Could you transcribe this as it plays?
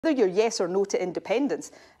Whether you're yes or no to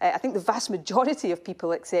independence, I think the vast majority of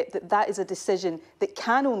people accept that that is a decision that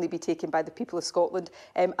can only be taken by the people of Scotland,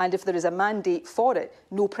 and if there is a mandate for it,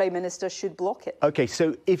 no Prime Minister should block it. OK,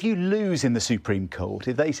 so if you lose in the Supreme Court,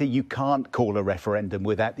 if they say you can't call a referendum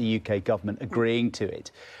without the UK government agreeing to it,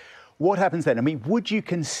 what happens then? I mean, would you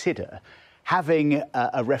consider having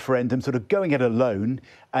a referendum, sort of going it alone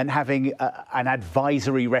and having an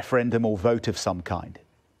advisory referendum or vote of some kind?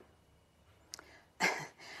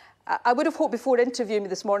 I would have hoped before interviewing me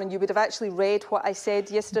this morning you would have actually read what I said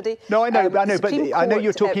yesterday. No, I know, but I know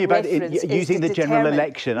you're talking about using the general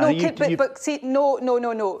election. But see, no.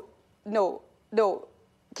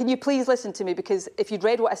 Can you please listen to me? Because if you'd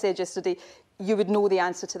read what I said yesterday, you would know the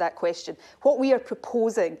answer to that question. What we are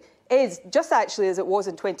proposing is, just actually as it was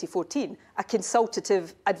in 2014, a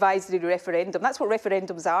consultative advisory referendum. That's what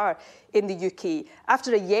referendums are in the UK.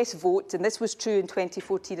 After a yes vote, and this was true in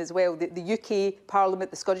 2014 as well, the UK Parliament,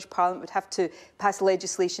 the Scottish Parliament would have to pass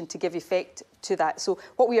legislation to give effect to that. So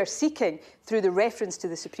what we are seeking through the reference to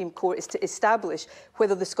the Supreme Court is to establish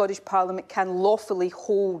whether the Scottish Parliament can lawfully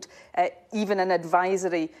hold even an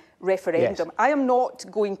advisory referendum. Yes. I am not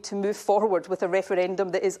going to move forward with a referendum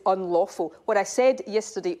that is unlawful. What I said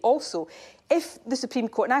yesterday also, if the Supreme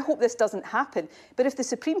Court, and I hope this doesn't happen, but if the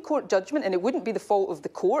Supreme Court judgment, and it wouldn't be the fault of the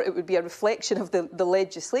court, it would be a reflection of the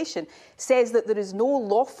legislation, says that there is no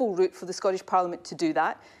lawful route for the Scottish Parliament to do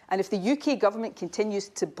that, and if the UK government continues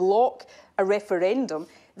to block a referendum,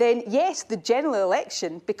 then yes, the general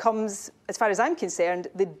election becomes, as far as I'm concerned,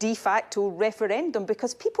 the de facto referendum,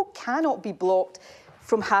 because people cannot be blocked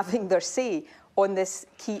from having their say on this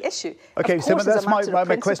key issue. OK, so that's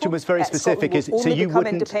my question was very specific. So you wouldn't become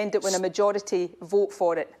independent when a majority vote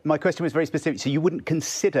for it. My question was very specific. So you wouldn't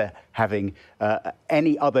consider having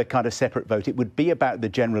any other kind of separate vote. It would be about the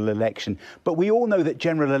general election. But we all know that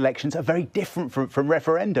general elections are very different from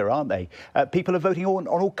referenda, aren't they? People are voting on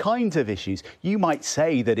all kinds of issues. You might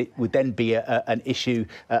say that it would then be an issue,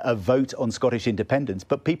 a vote on Scottish independence,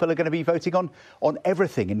 but people are going to be voting on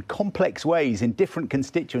everything in complex ways, in different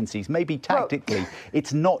constituencies, maybe tactically.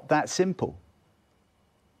 It's not that simple.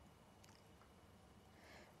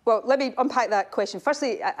 Well, let me unpack that question.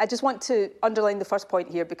 Firstly, I just want to underline the first point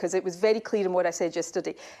here, because it was very clear in what I said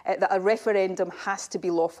yesterday, that a referendum has to be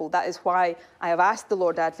lawful. That is why I have asked the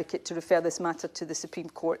Lord Advocate to refer this matter to the Supreme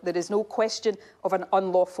Court. There is no question of an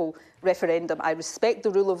unlawful referendum. I respect the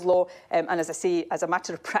rule of law, and as I say, as a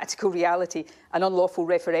matter of practical reality, an unlawful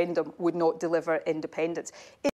referendum would not deliver independence.